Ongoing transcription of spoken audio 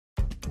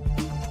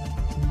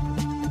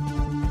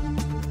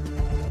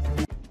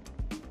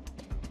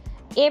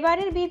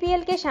এবারের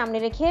বিপিএল কে সামনে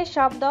রেখে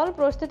সব দল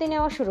প্রস্তুতি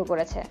নেওয়া শুরু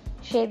করেছে।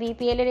 সেই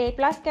বিপিএল এর এই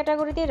প্লাস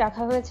ক্যাটাগরিতে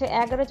রাখা হয়েছে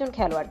 11 জন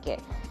খেলোয়াড়কে।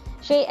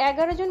 সেই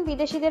 11 জন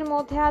বিদেশিদের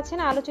মধ্যে আছেন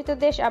আলোচিত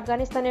দেশ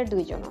আফগানিস্তানের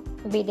 2 জন।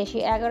 বিদেশি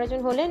 11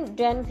 জন হলেন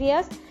Dan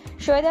ভিয়াস,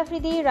 শোয়েদ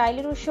Afridi,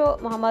 Rilee Rossouw,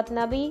 Mohammad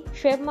নাবি,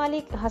 শোয়েব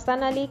মালিক,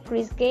 Hasan Ali,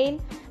 Chris Gayle,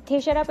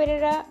 Thisara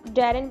Perera,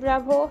 Darren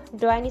Bravo,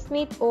 Dwayne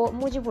Smith ও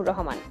মুজিবুর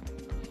রহমান।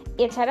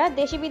 এছাড়া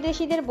দেশি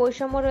বিদেশিদের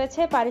বৈষম্য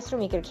রয়েছে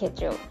পারিশ্রমিকের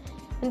ক্ষেত্রেও।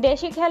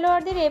 দেশি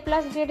খেলোয়াড়দের এ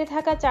প্লাস গ্রেডে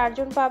থাকা 4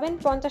 জন পাবেন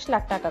 50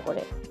 লাখ টাকা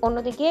করে।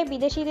 অন্যদিকে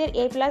বিদেশিদের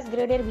এ প্লাস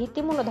গ্রেডের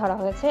ভিত্তিমূল্য ধরা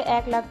হয়েছে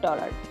 $1 লাখ,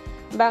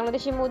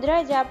 বাংলাদেশি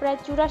মুদ্রায় যা প্রায়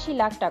 84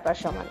 লাখ টাকার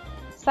সমান।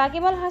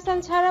 সাকিব আল হাসান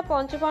ছাড়া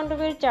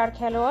পঞ্চপাণ্ডবের 4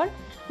 খেলোয়াড়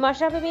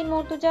মাশরাফি বিন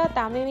মুর্তজা,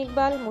 তামিম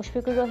ইকবাল,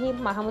 মুশফিকুর রহিম,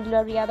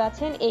 মাহমুদুল্লাহ রিয়াদ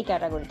আছেন এই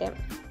ক্যাটাগরিতে।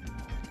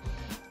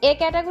 এই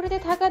ক্যাটাগরিতে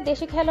থাকা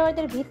দেশি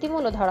খেলোয়াড়দের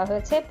ভিত্তিমূল্য ধরা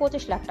হয়েছে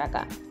 25 লাখ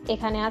টাকা।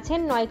 এখানে আছেন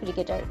 9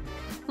 ক্রিকেটার: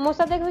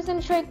 মোসাদ্দেক হোসেন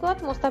সৈকত,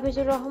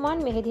 মোস্তাফিজুর রহমান,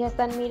 মেহেদী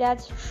হাসান মিরাজ,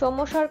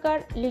 সৌম্য সরকার,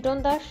 লিটন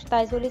দাস,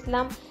 তাইজুল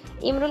ইসলাম,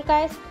 ইমরুল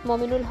কায়েস,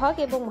 মমিনুল হক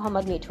এবং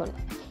মোহাম্মদ মিঠুন।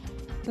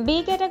 বি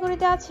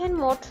ক্যাটাগরিতে আছেন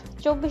মোট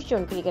 24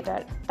 জন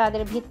ক্রিকেটার।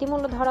 তাদের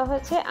ভিত্তিমূল্য ধরা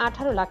হয়েছে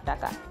 18 লাখ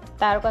টাকা।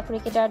 তারকা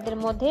ক্রিকেটারদের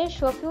মধ্যে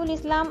শফিউল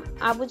ইসলাম,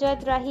 আবু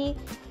জায়েদ রাহি,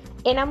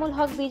 এনামুল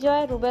হক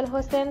বিজয়, রুবেল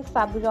হোসেন,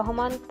 সাব্বির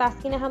রহমান,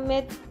 তাসকিন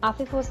আহমেদ,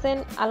 আফিফ হোসেন,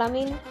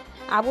 আলামিন,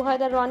 আবু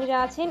হায়দার রনিরা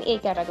আছেন এই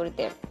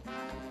ক্যাটাগরিতে।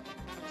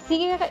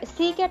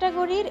 সি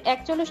ক্যাটাগরির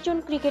 41 জন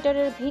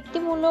ক্রিকেটারের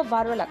ভিত্তিমূল্য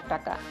 12 লাখ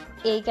টাকা।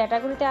 এই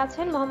ক্যাটাগরিতে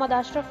আছেন মোহাম্মদ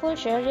আশরাফুল,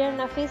 শেহরিয়ার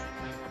নাফিস,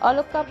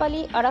 অলোক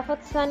কাপালি,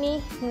 আরাফাত সানি,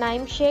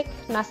 নাইম শেখ,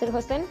 নাসির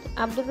হোসেন,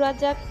 আব্দুর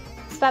রাজ্জাক,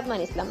 সাদমান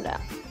ইসলামরা।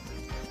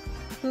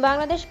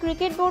 বাংলাদেশ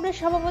ক্রিকেট বোর্ডের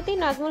সভাপতি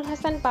নাজমুল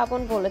হাসান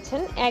পাপন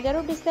বলেছেন,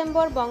 11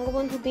 ডিসেম্বর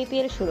বঙ্গবন্ধু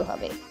বিপিএল শুরু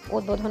হবে।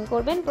 উদ্বোধন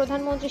করবেন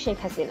প্রধানমন্ত্রী শেখ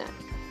হাসিনা।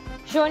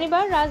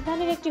 শনিবার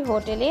রাজধানীর একটি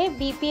হোটেলে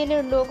বিপিএল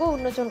এর লোগো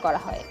উন্মোচন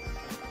করা হয়।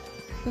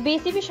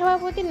 বিসিবি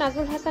সভাপতি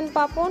নাজমুল হাসান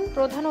পাপন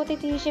প্রধান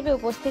অতিথি হিসেবে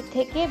উপস্থিত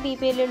থেকে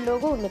বিপিএল এর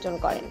লোগো উন্মোচন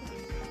করেন।